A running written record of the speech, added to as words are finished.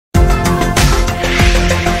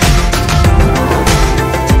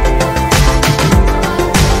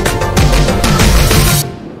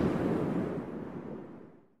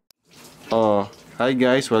Hi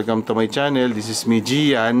guys, welcome to my channel. This is me,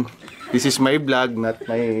 Liann. This is my vlog, not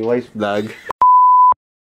my wife's vlog.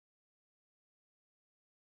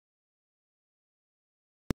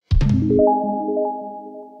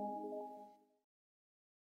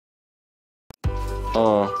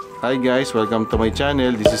 Oh, hi guys, welcome to my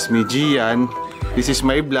channel. This is me, Liann. This is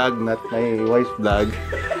my vlog, not my wife's vlog.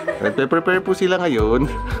 Nagpe-prepare po sila ngayon.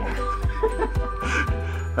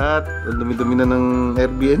 At ang dumi-dumi na ng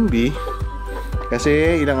Airbnb.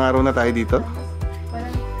 Kasi ilang araw na tayo dito.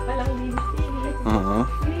 Walang linis-linis.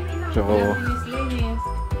 So,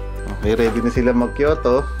 okay, ready na sila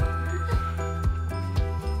mag-Kyoto.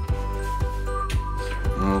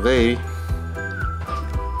 Okay.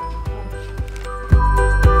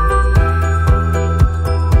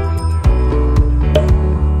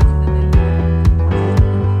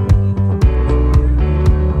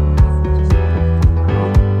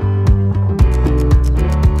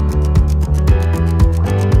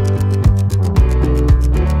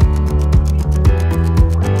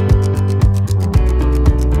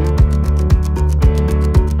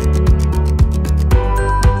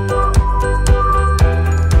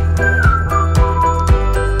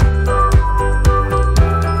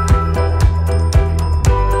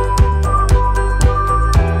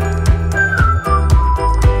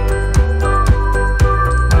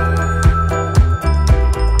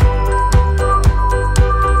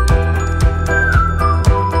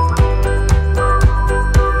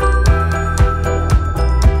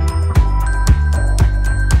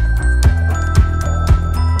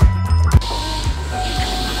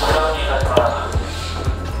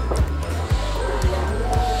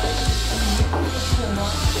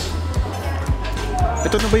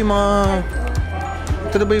 Ito na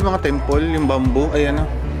ba yung mga temple, yung bamboo, ayan na.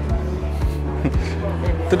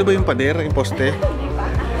 Ito na ba yung pader, yung poste?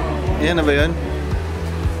 Ayan na ba yun?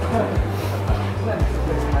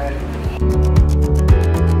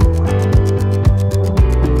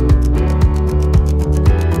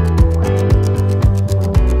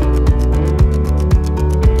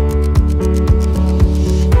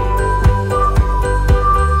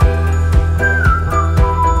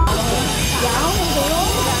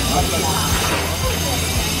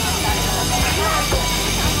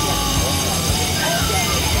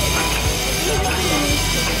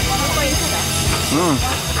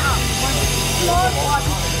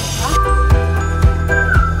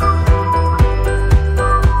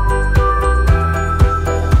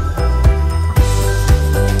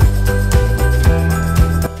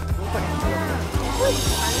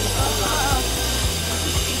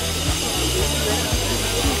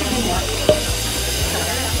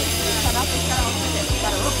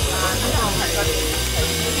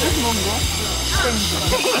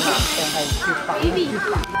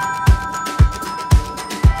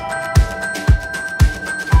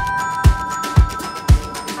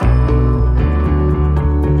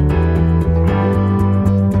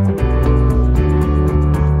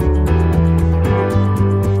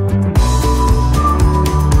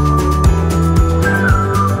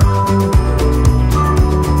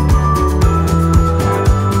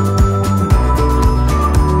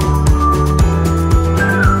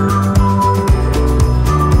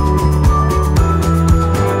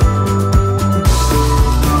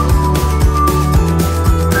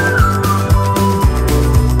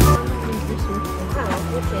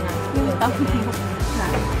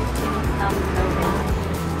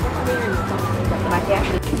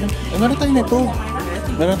 Meron tayo nito.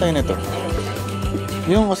 Meron tayo nito.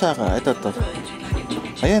 Yung Osaka. Ito.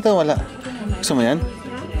 Ayan, ito. Wala. Gusto mo yan?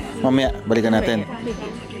 Mamaya, balikan natin.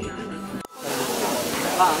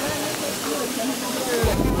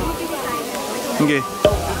 Okay.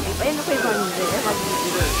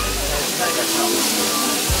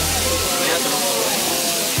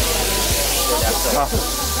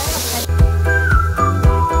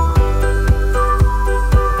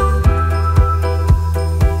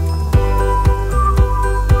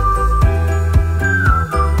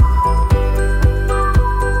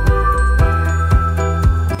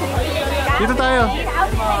 Dito tayo.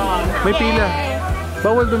 May pila.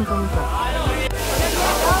 Bawal dun pumunta.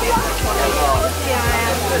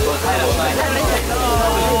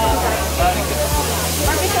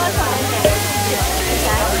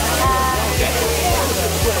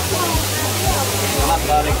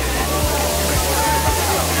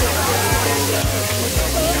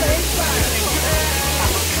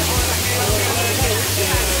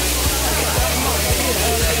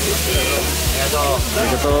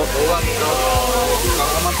 Ito.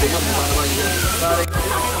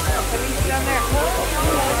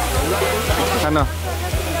 Ano?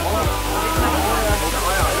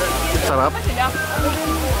 Sarap.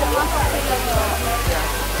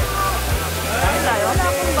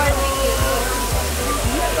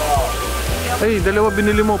 Ay, dalawa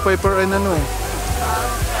binili mo, pepper and ano.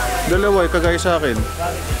 Dalawa, kagaya sa akin.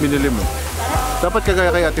 Binili mo. Dapat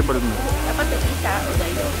kagaya kay Ate Bal mo. Dapat isa.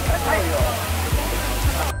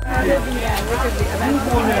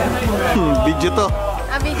 Video to.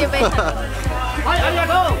 Video ba yun? Hi,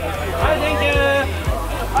 arigato! Hi, thank you!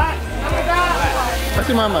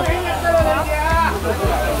 Ate Mama.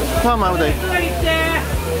 Mama, uday.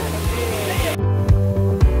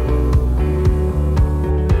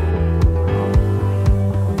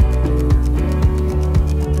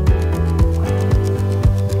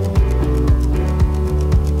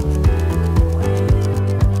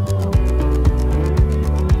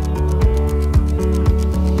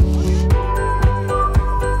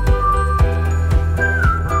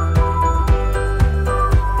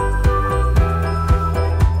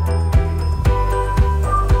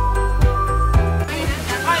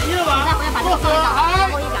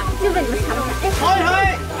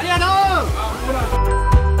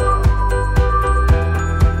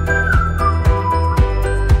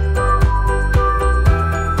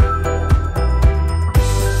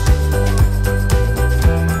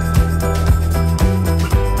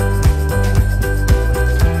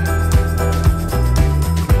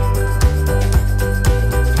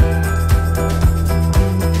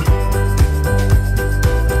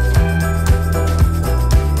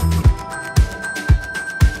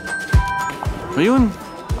 Ayun.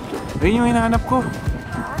 Ayun yung hinahanap ko.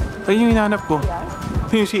 Ayun yung hinahanap ko.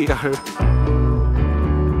 Yung CR.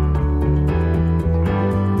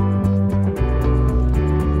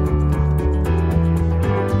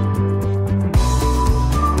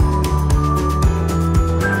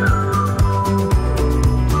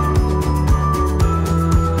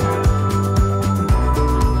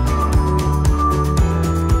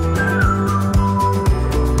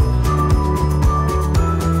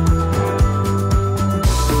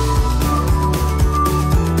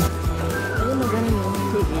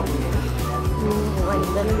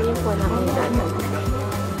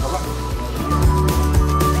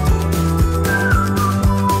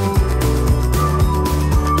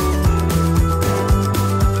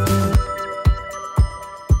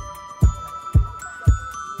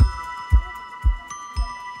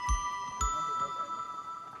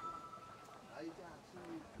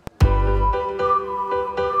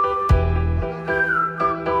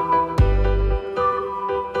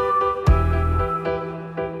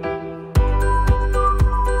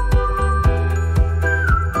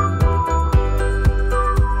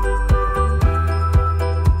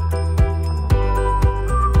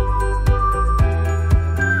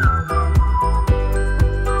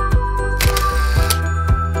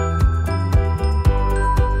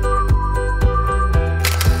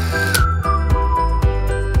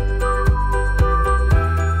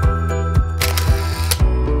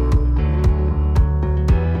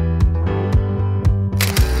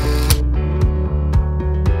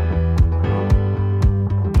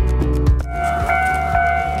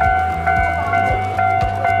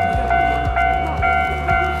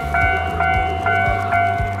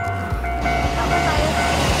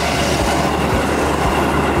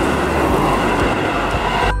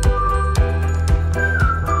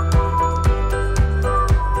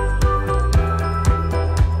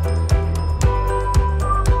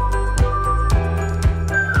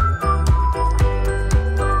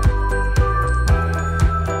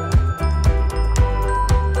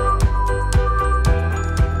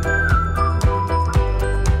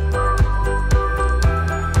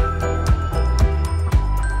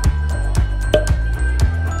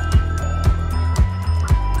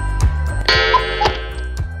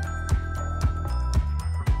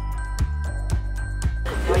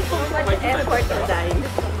 Effort to die.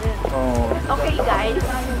 Oh. Okay guys.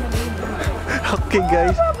 Okay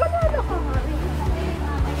guys.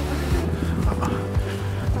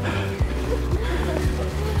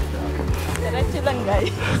 Diretso lang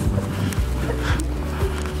guys.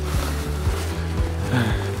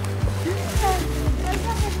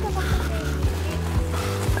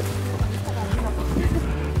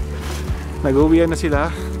 Nag-uwian na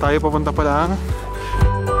sila. Tayo papunta pa lang.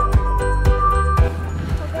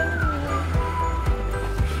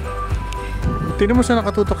 Tingnan mo saan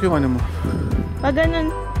nakatutok yung ano mo. Pag ganun.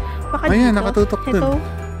 Baka ayan, dito. nakatutok dun. Ito.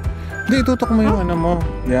 Hindi, itutok mo yung ano mo.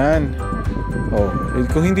 Yan. Oh,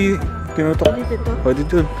 kung hindi tinutok. Pwede dito. Pwede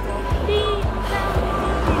dun.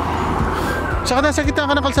 Saka nasa gitna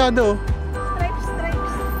ka ng kalsada oh. Stripes.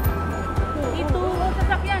 Ito.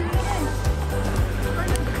 Sasakyan.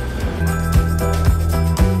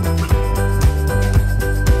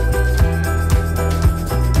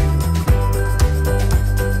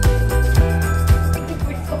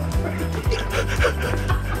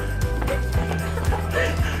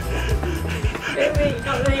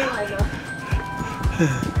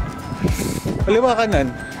 kaliwa kanan.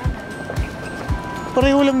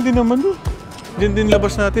 Pareho lang din naman. Diyan din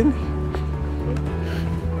labas natin.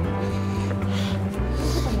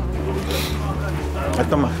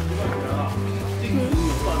 Ito ma.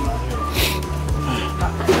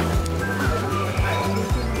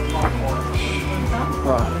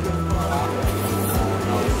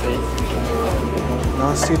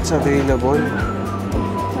 No seats available.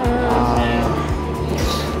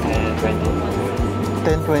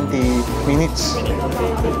 10-20 minutes.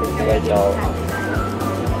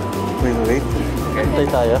 Wait. Hintay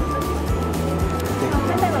tayo.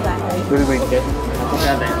 Okay. Wait.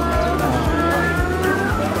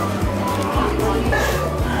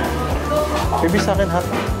 Baby sa akin ha.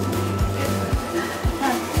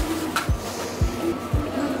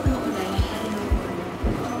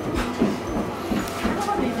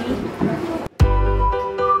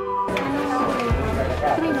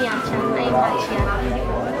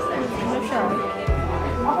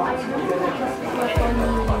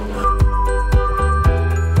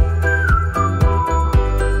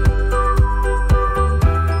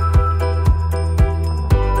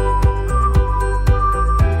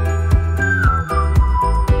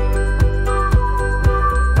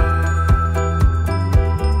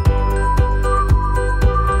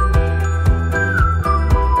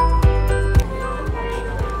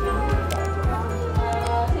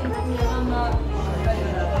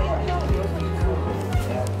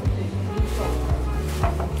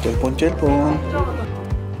 Cellphone.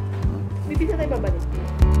 Bibisa tayo babalik.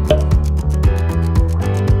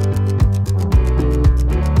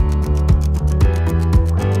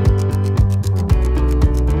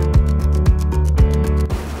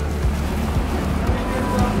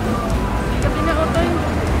 Gabi na auto yung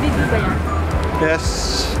video ba yan? Yes.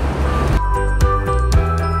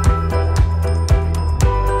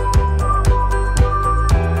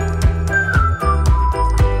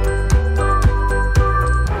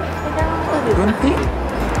 Ganti.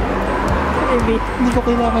 Hindi ko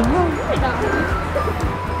kailangan yun.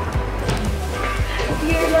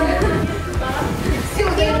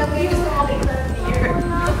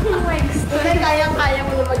 Kayang-kaya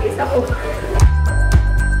mo na mag-isa ko.